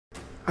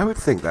I would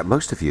think that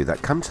most of you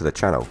that come to the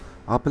channel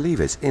are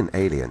believers in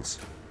aliens.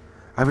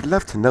 I would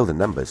love to know the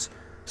numbers,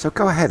 so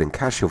go ahead and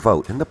cast your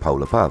vote in the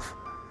poll above.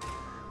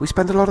 We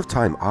spend a lot of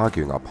time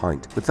arguing our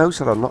point with those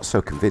that are not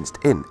so convinced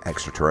in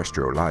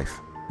extraterrestrial life.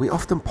 We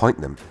often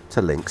point them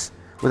to links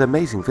with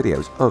amazing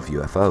videos of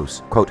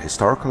UFOs, quote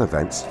historical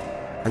events,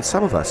 and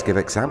some of us give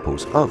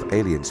examples of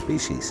alien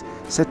species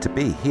said to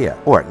be here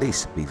or at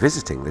least be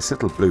visiting this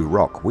little blue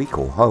rock we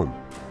call home.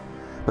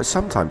 But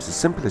sometimes the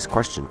simplest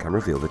question can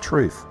reveal the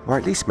truth, or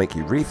at least make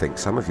you rethink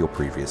some of your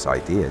previous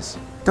ideas.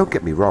 Don't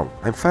get me wrong,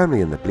 I'm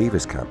firmly in the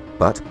believers camp,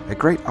 but a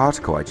great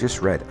article I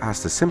just read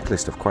asked the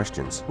simplest of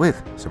questions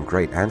with some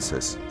great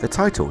answers. The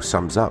title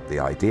sums up the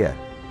idea.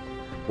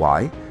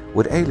 Why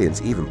would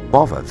aliens even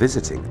bother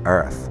visiting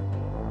Earth?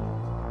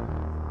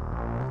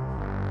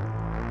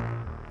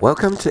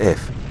 Welcome to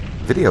IF,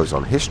 videos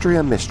on history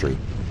and mystery.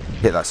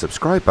 Hit that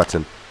subscribe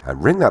button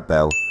and ring that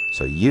bell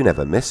so you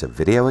never miss a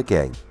video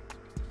again.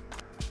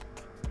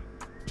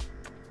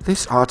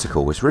 This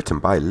article was written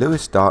by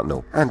Lewis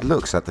Dartnell and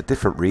looks at the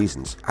different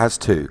reasons as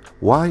to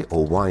why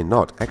or why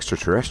not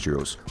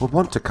extraterrestrials would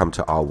want to come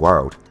to our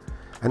world,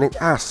 and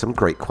it asks some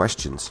great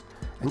questions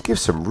and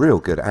gives some real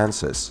good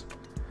answers.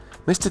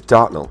 Mr.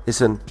 Dartnell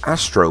is an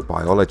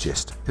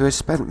astrobiologist who has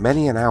spent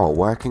many an hour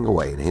working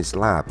away in his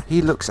lab.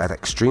 He looks at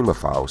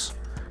extremophiles,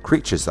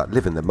 creatures that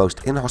live in the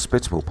most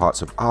inhospitable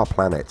parts of our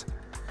planet.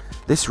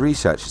 This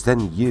research is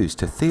then used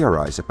to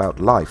theorize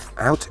about life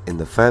out in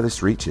the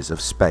furthest reaches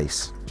of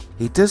space.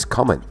 He does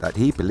comment that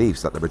he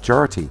believes that the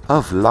majority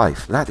of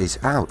life that is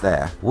out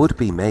there would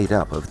be made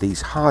up of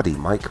these hardy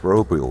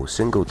microbial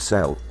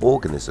single-cell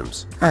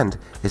organisms, and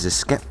is a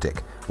skeptic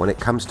when it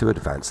comes to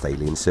advanced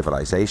alien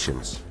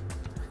civilizations.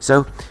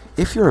 So,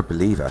 if you're a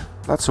believer,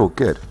 that's all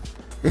good.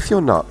 If you're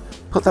not,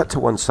 put that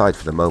to one side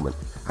for the moment,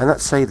 and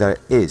let's say there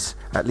is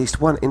at least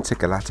one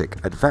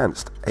intergalactic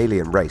advanced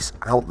alien race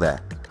out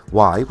there.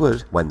 Why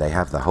would, when they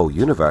have the whole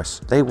universe,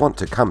 they want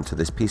to come to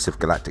this piece of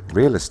galactic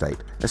real estate,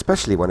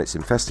 especially when it's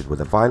infested with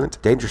a violent,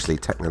 dangerously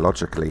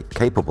technologically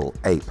capable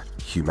ape,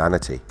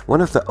 humanity? One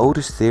of the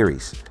oldest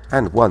theories,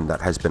 and one that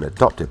has been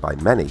adopted by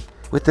many,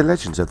 with the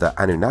legends of the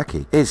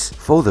Anunnaki, is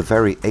for the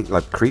very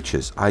ape-like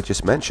creatures I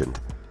just mentioned,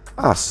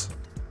 us.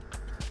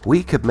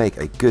 We could make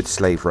a good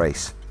slave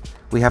race.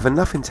 We have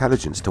enough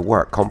intelligence to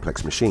work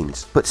complex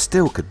machines, but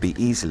still could be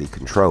easily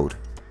controlled.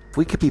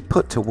 We could be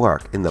put to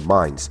work in the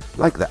mines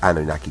like the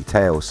Anunnaki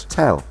tales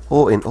tell,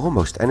 or in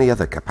almost any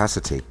other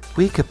capacity.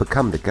 We could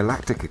become the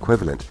galactic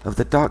equivalent of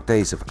the dark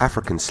days of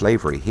African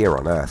slavery here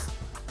on Earth.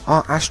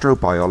 Our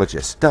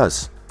astrobiologist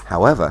does,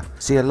 however,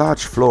 see a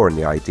large flaw in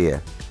the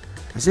idea.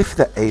 As if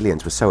the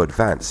aliens were so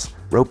advanced,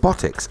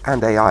 robotics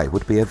and AI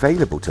would be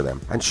available to them,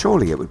 and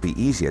surely it would be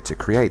easier to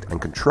create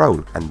and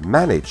control and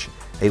manage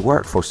a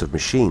workforce of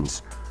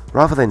machines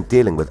rather than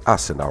dealing with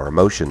us and our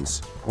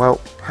emotions. Well,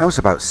 how's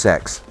about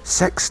sex?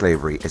 Sex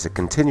slavery is a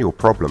continual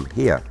problem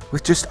here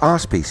with just our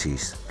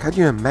species. Can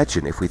you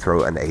imagine if we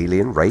throw an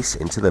alien race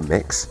into the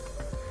mix?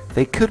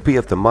 They could be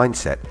of the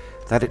mindset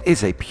that it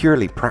is a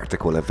purely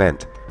practical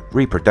event,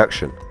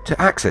 reproduction, to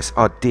access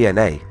our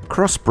DNA,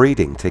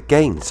 crossbreeding to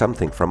gain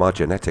something from our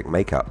genetic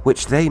makeup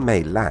which they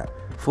may lack.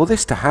 For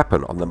this to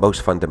happen on the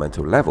most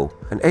fundamental level,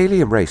 an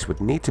alien race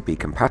would need to be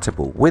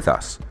compatible with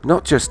us,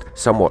 not just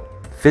somewhat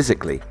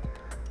physically,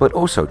 but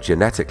also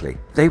genetically.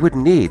 They would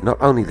need not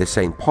only the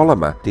same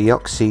polymer,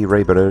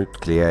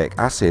 deoxyribonucleic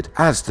acid,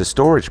 as the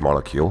storage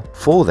molecule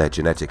for their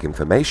genetic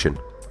information,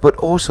 but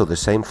also the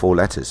same 4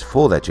 letters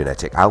for their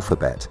genetic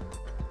alphabet.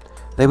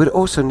 They would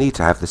also need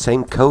to have the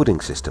same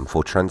coding system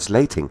for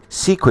translating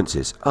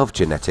sequences of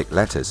genetic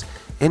letters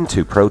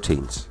into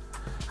proteins,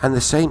 and the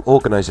same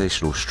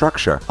organizational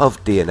structure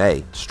of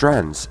DNA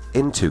strands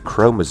into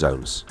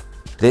chromosomes.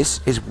 This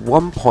is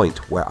one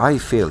point where I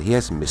feel he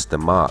has missed the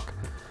mark.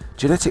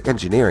 Genetic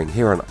engineering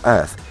here on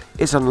Earth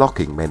is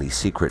unlocking many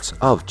secrets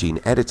of gene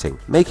editing,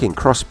 making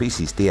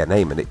cross-species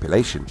DNA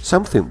manipulation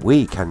something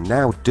we can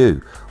now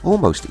do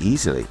almost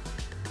easily.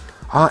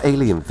 Our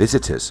alien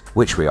visitors,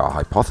 which we are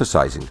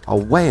hypothesizing are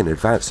way in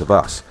advance of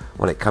us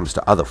when it comes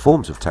to other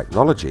forms of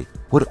technology,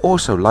 would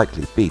also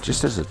likely be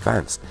just as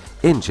advanced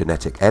in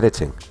genetic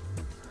editing.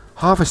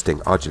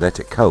 Harvesting our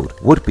genetic code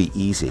would be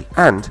easy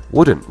and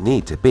wouldn't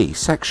need to be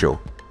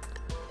sexual.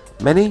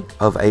 Many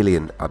of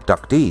alien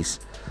abductees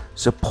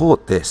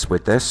support this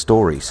with their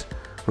stories,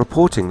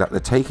 reporting that the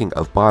taking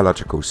of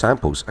biological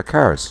samples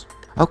occurs.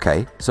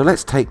 Okay, so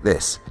let's take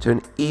this to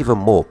an even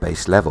more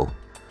base level.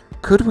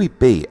 Could we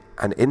be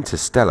an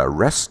interstellar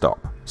rest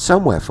stop,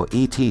 somewhere for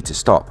ET to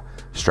stop,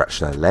 stretch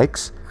their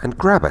legs, and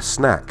grab a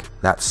snack,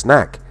 that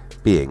snack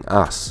being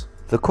us?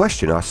 The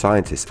question our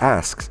scientist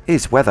asks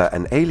is whether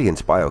an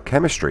alien's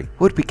biochemistry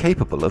would be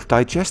capable of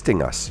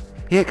digesting us.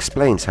 He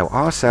explains how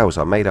our cells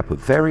are made up of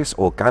various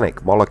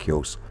organic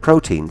molecules,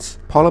 proteins,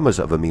 polymers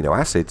of amino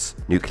acids,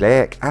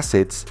 nucleic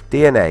acids,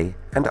 DNA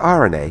and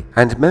RNA,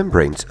 and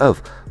membranes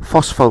of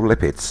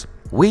phospholipids.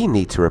 We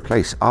need to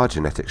replace our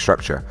genetic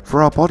structure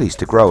for our bodies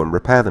to grow and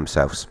repair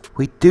themselves.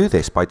 We do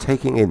this by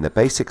taking in the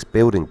basic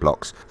building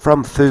blocks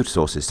from food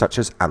sources such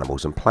as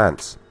animals and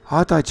plants.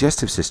 Our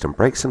digestive system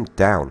breaks them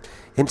down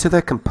into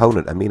their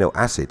component amino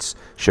acids,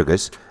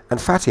 sugars,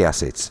 and fatty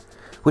acids,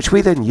 which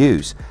we then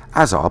use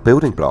as our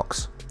building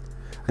blocks.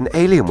 An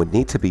alien would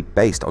need to be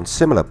based on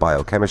similar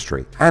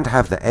biochemistry and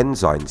have the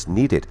enzymes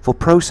needed for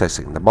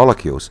processing the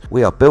molecules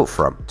we are built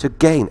from to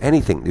gain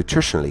anything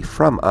nutritionally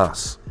from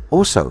us.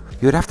 Also,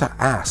 you would have to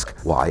ask,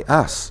 why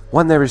us,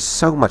 when there is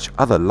so much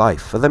other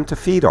life for them to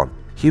feed on?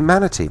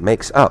 Humanity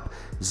makes up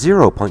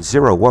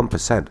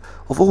 0.01%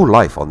 of all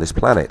life on this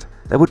planet.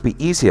 There would be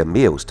easier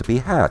meals to be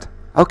had.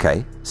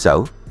 Okay,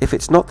 so if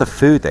it's not the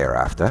food they are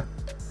after,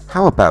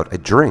 how about a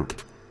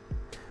drink?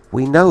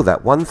 We know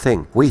that one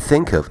thing we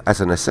think of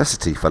as a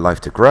necessity for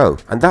life to grow,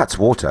 and that's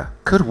water.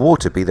 Could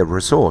water be the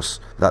resource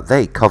that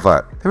they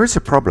covet? There is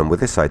a problem with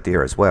this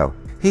idea as well.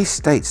 He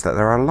states that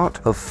there are a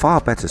lot of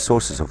far better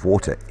sources of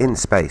water in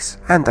space,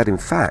 and that in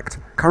fact,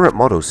 current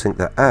models think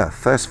that Earth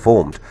first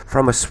formed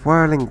from a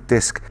swirling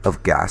disk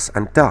of gas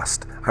and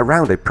dust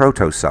around a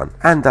proto-sun,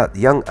 and that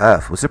young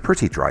Earth was a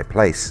pretty dry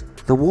place.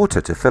 The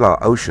water to fill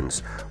our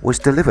oceans was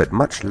delivered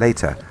much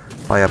later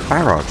by a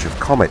barrage of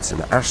comets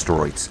and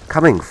asteroids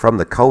coming from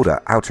the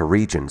colder outer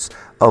regions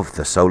of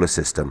the solar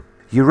system.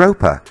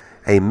 Europa,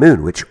 a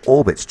moon which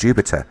orbits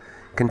Jupiter,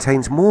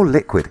 contains more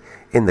liquid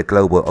in the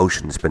global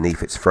oceans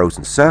beneath its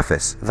frozen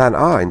surface than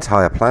our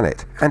entire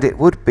planet, and it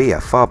would be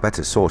a far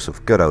better source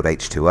of good old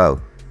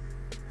H2O.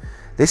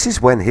 This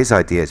is when his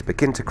ideas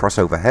begin to cross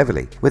over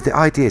heavily with the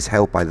ideas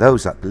held by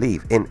those that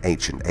believe in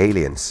ancient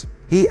aliens.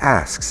 He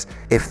asks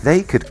if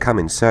they could come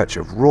in search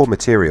of raw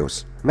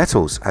materials,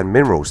 metals and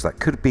minerals that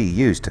could be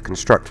used to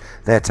construct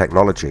their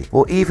technology,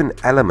 or even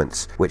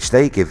elements which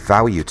they give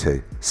value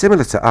to,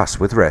 similar to us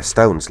with rare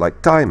stones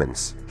like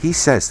diamonds. He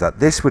says that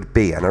this would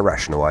be an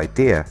irrational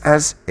idea,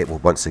 as it will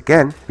once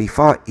again be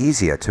far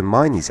easier to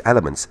mine these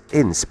elements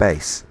in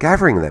space,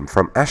 gathering them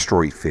from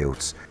asteroid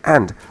fields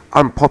and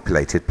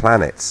unpopulated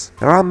planets.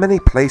 There are many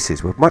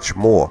places with much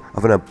more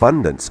of an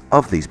abundance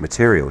of these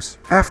materials.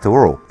 After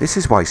all, this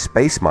is why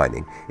space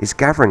mining is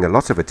gathering a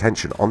lot of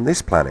attention on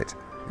this planet.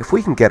 If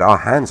we can get our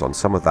hands on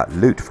some of that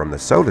loot from the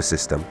solar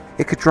system,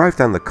 it could drive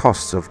down the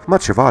costs of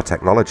much of our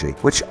technology,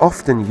 which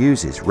often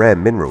uses rare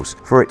minerals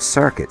for its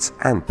circuits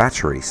and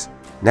batteries.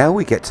 Now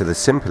we get to the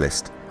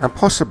simplest and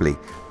possibly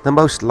the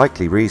most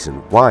likely reason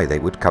why they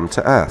would come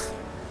to Earth.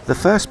 The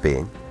first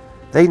being,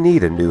 they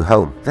need a new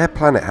home. Their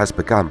planet has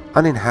become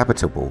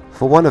uninhabitable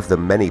for one of the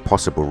many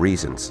possible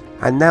reasons,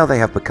 and now they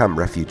have become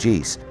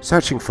refugees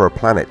searching for a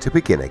planet to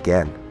begin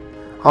again.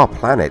 Our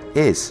planet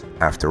is,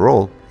 after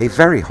all, a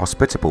very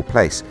hospitable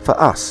place for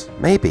us.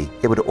 Maybe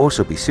it would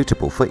also be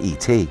suitable for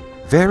ET.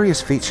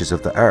 Various features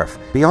of the Earth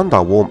beyond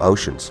our warm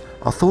oceans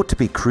are thought to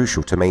be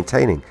crucial to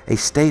maintaining a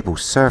stable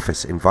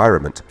surface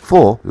environment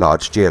for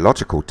large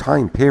geological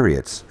time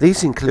periods.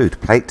 These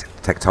include plate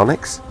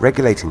tectonics,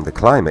 regulating the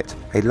climate,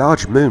 a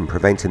large moon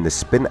preventing the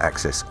spin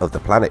axis of the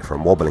planet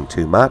from wobbling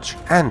too much,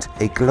 and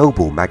a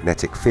global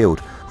magnetic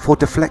field for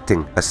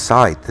deflecting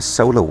aside the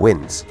solar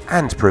winds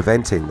and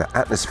preventing the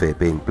atmosphere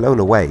being blown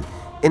away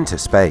into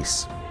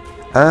space.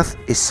 Earth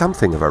is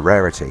something of a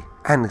rarity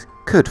and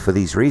could, for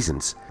these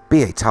reasons,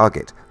 be a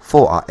target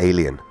for our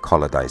alien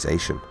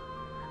colonization.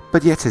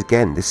 But yet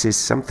again, this is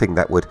something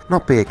that would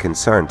not be a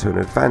concern to an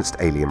advanced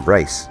alien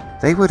race.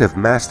 They would have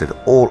mastered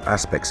all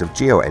aspects of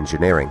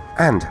geoengineering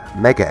and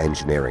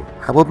mega-engineering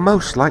and would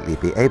most likely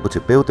be able to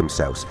build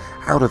themselves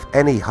out of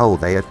any hole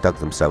they had dug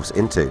themselves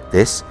into.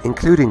 This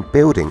including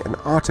building an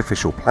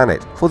artificial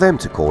planet for them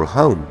to call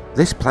home.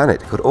 This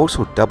planet could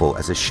also double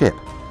as a ship,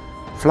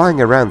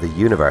 flying around the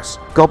universe,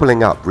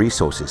 gobbling up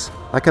resources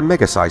like a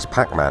mega-sized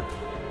Pac-Man.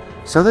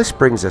 So this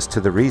brings us to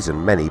the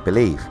reason many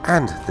believe,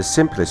 and the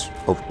simplest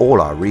of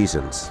all our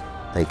reasons.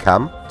 They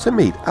come to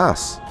meet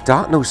us.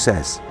 Dartnell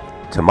says,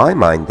 to my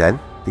mind then,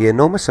 the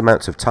enormous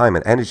amounts of time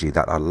and energy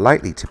that are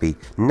likely to be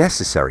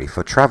necessary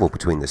for travel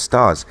between the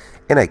stars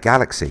in a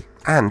galaxy,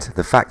 and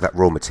the fact that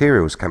raw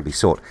materials can be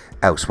sought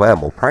elsewhere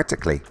more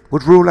practically,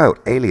 would rule out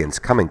aliens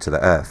coming to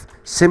the Earth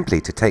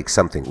simply to take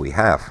something we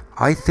have.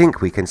 I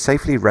think we can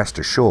safely rest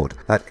assured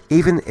that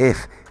even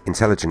if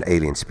intelligent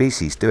alien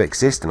species do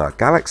exist in our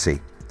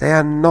galaxy, they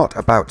are not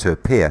about to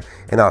appear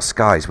in our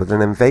skies with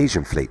an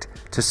invasion fleet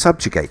to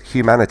subjugate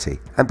humanity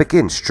and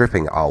begin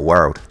stripping our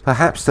world.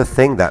 Perhaps the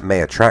thing that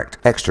may attract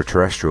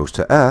extraterrestrials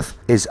to Earth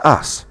is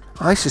us.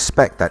 I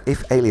suspect that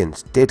if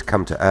aliens did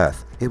come to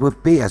Earth, it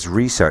would be as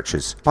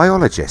researchers,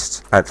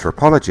 biologists,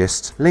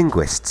 anthropologists,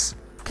 linguists,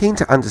 keen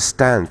to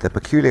understand the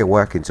peculiar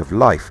workings of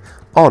life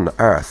on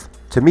Earth,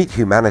 to meet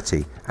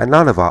humanity and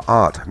none of our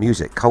art,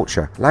 music,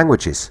 culture,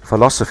 languages,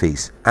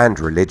 philosophies, and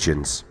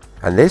religions.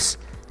 And this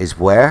is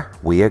where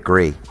we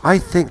agree. I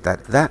think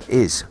that that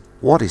is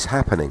what is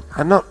happening,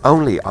 and not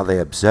only are they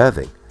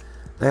observing,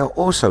 they are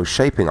also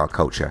shaping our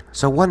culture,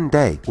 so one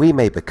day we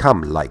may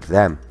become like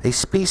them, a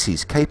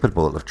species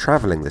capable of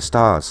traveling the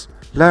stars,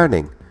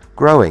 learning,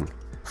 growing,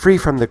 free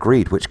from the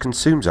greed which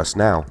consumes us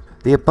now,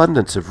 the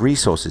abundance of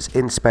resources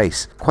in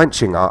space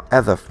quenching our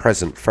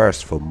ever-present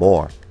thirst for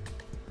more.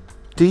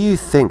 Do you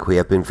think we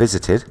have been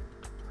visited?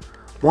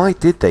 Why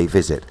did they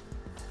visit?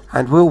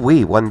 And will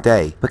we one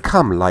day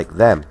become like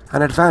them,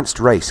 an advanced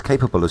race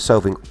capable of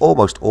solving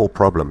almost all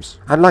problems,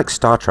 and like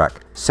Star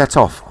Trek, set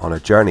off on a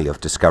journey of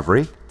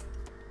discovery?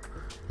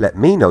 Let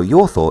me know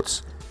your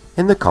thoughts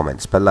in the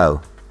comments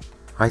below.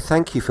 I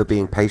thank you for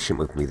being patient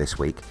with me this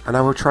week, and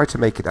I will try to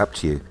make it up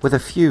to you with a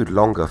few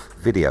longer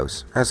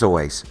videos, as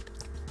always.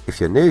 If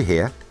you're new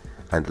here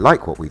and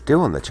like what we do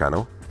on the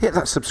channel, hit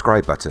that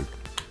subscribe button.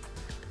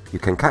 You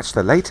can catch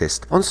the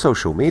latest on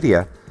social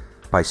media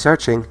by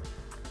searching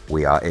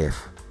We Are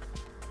If.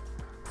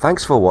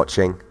 Thanks for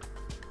watching.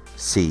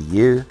 See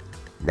you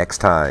next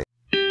time.